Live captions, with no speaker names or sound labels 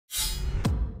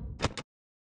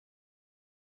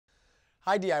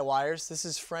Hi DIYers, this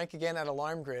is Frank again at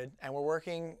Alarm Grid, and we're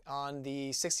working on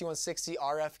the 6160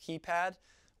 RF keypad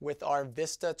with our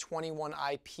VISTA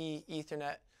 21IP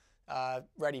Ethernet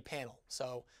ready panel.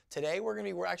 So today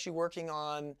we're actually working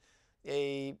on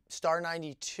a Star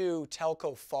 92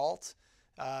 Telco Fault.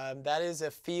 That is a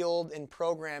field in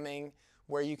programming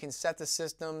where you can set the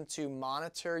system to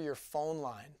monitor your phone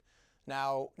line.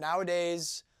 Now,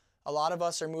 nowadays, a lot of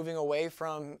us are moving away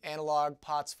from analog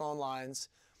POTS phone lines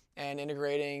and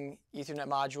integrating Ethernet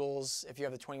modules if you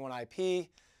have the 21IP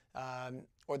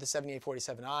or the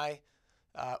 7847i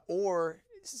or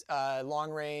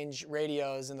long-range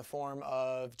radios in the form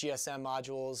of GSM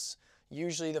modules,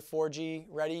 usually the 4G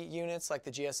ready units like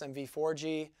the GSM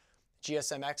V4G,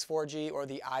 GSM X4G, or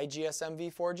the iGSM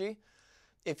V4G.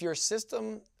 If your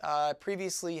system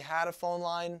previously had a phone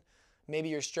line, maybe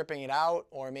you're stripping it out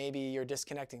or maybe you're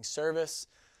disconnecting service.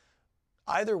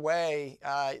 Either way,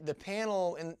 the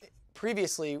panel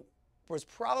previously was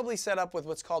probably set up with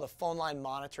what's called a phone line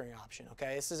monitoring option.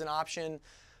 Okay, this is an option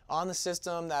on the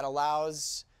system that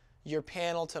allows your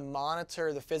panel to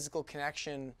monitor the physical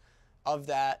connection of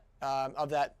that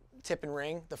tip and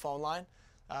ring, the phone line,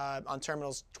 on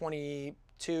terminals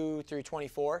 22 through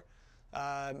 24.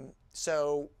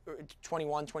 So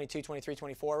 21, 22, 23,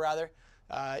 24 rather,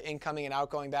 incoming and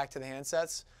outgoing back to the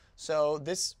handsets. So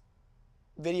this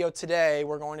video today,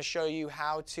 we're going to show you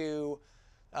how to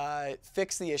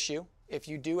fix the issue. If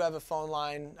you do have a phone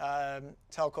line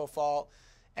telco fault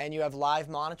and you have live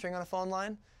monitoring on a phone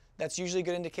line, that's usually a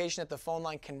good indication that the phone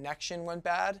line connection went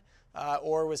bad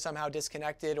or was somehow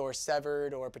disconnected or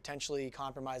severed or potentially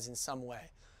compromised in some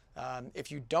way.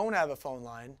 If you don't have a phone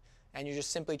line and you're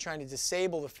just simply trying to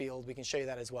disable the field, we can show you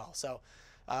that as well. So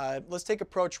let's take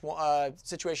approach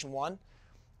situation one,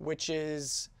 which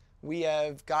is we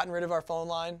have gotten rid of our phone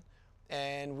line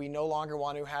and we no longer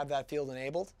want to have that field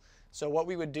enabled. So what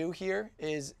we would do here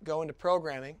is go into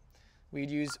programming. We'd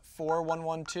use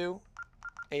 4112-800.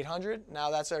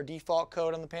 Now that's our default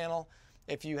code on the panel.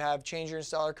 If you have changed your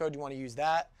installer code, you want to use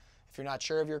that. If you're not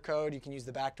sure of your code, you can use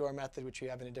the backdoor method, which we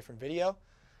have in a different video.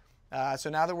 So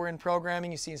now that we're in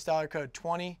programming, you see installer code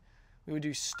 20. We would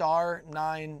do star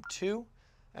 92,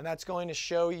 and that's going to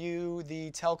show you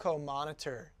the telco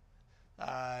monitor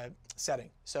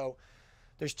setting. So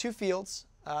there's two fields.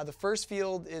 The first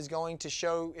field is going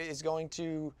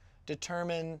to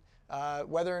determine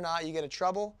whether or not you get a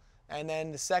trouble, and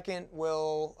then the second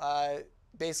will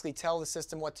basically tell the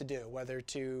system what to do, whether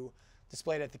to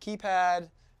display it at the keypad,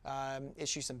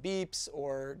 issue some beeps,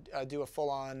 or do a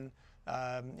full-on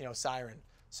siren.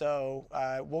 So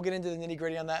we'll get into the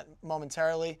nitty-gritty on that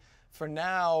momentarily. For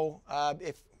now,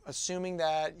 assuming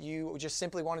that you just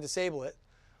simply want to disable it,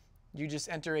 you just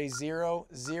enter a 00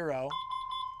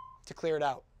 to clear it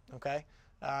out. Okay,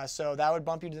 so that would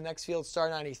bump you to the next field, star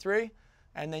 93,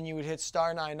 and then you would hit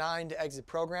star 99 to exit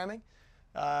programming.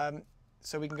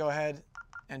 So we can go ahead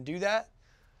and do that.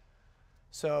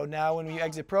 So now when we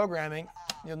exit programming,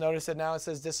 you'll notice that now it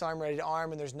says disarm, ready to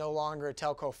arm, and there's no longer a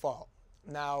telco fault.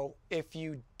 Now, if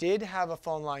you did have a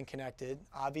phone line connected,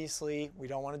 obviously we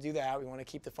don't want to do that. We want to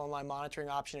keep the phone line monitoring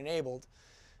option enabled.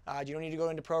 You don't need to go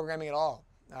into programming at all.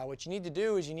 What you need to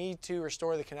do is you need to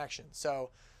restore the connection. So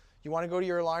you want to go to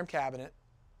your alarm cabinet,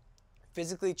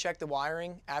 physically check the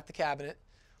wiring at the cabinet,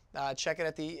 check it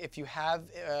at if you have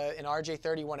an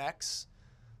RJ31X,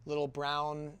 little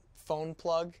brown phone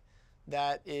plug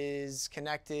that is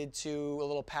connected to a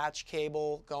little patch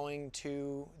cable going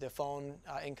to the phone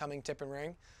incoming tip and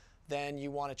ring, then you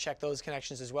want to check those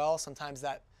connections as well. Sometimes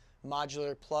that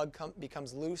modular plug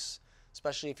becomes loose,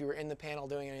 especially if you were in the panel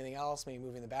doing anything else, maybe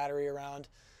moving the battery around.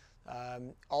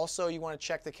 Also, you want to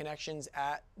check the connections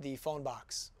at the phone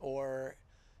box, or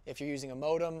if you're using a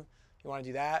modem, you want to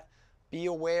do that. Be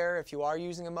aware, if you are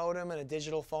using a modem and a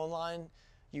digital phone line,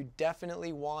 you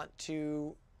definitely want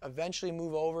to eventually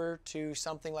move over to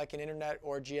something like an internet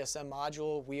or GSM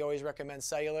module. We always recommend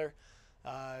cellular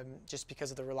just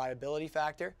because of the reliability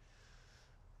factor.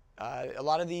 A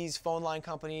lot of these phone line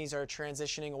companies are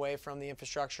transitioning away from the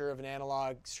infrastructure of an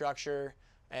analog structure,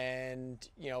 and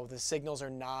the signals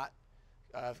are not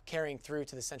carrying through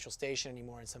to the central station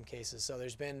anymore in some cases. So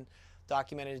there's been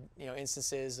documented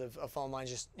instances of phone lines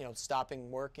just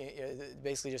stopping working,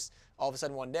 basically just all of a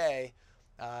sudden one day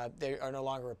they are no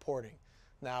longer reporting.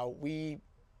 Now we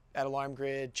at Alarm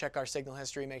Grid check our signal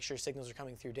history, make sure signals are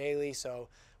coming through daily, so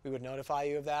we would notify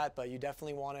you of that, but you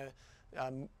definitely want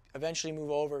to eventually move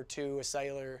over to a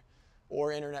cellular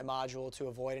or internet module to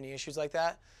avoid any issues like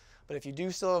that. But if you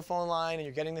do still have a phone line and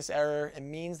you're getting this error, it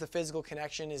means the physical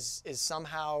connection is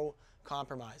somehow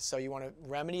compromised. So you want to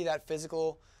remedy that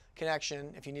physical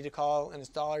connection. If you need to call an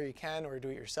installer, you can, or do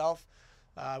it yourself.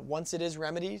 Once it is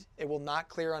remedied, it will not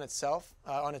clear on itself,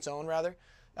 on its own rather.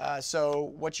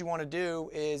 So what you want to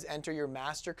do is enter your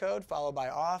master code followed by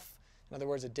off, in other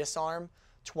words a disarm,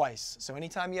 twice. So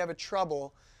anytime you have a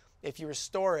trouble, if you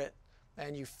restore it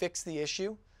and you fix the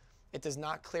issue, it does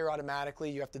not clear automatically.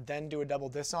 You have to then do a double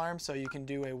disarm. So you can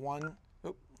do a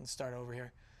let's start over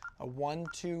here. A 1,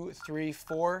 2, 3,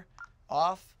 4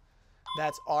 off.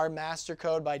 That's our master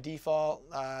code by default.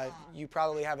 You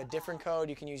probably have a different code.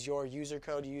 You can use your user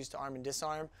code you use to arm and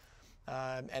disarm.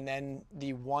 And then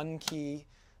the 1 key,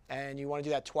 and you want to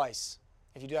do that twice.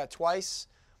 If you do that twice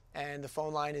and the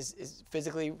phone line is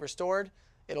physically restored,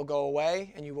 it'll go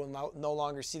away and you will no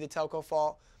longer see the telco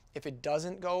fault. If it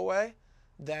doesn't go away,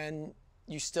 then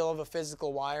you still have a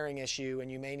physical wiring issue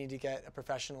and you may need to get a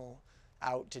professional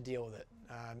out to deal with it.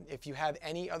 If you have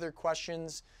any other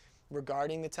questions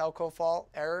regarding the telco fault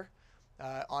error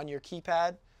on your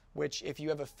keypad, which if you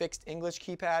have a fixed English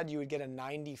keypad, you would get a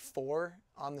 94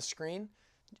 on the screen,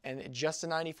 and just a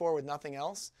 94 with nothing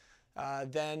else,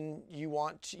 then you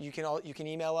can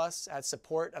email us at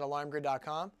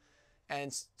support@alarmgrid.com,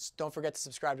 and don't forget to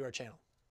subscribe to our channel.